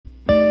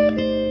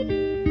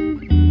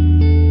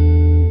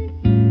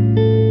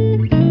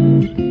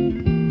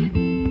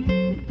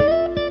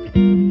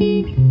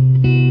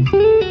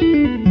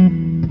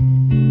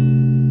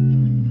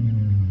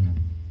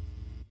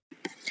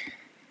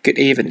Good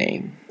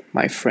evening,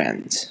 my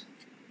friends.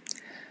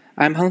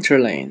 I'm Hunter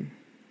Lane,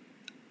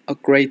 a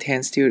grade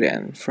 10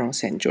 student from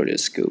St.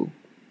 George's School,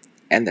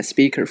 and the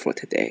speaker for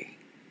today.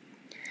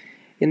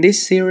 In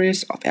this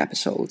series of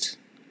episodes,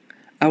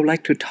 I would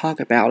like to talk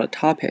about the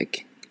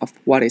topic of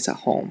what is a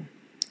home.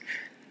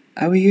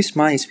 I will use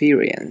my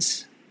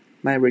experience,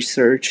 my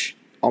research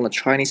on the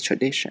Chinese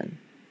tradition,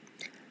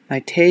 my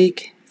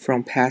take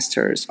from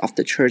pastors of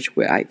the church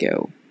where I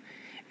go,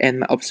 and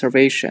my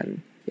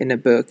observation in the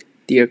book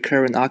Dear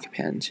Current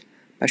Occupant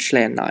by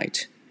Schlein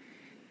Knight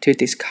to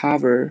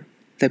discover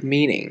the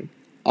meaning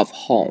of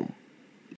home.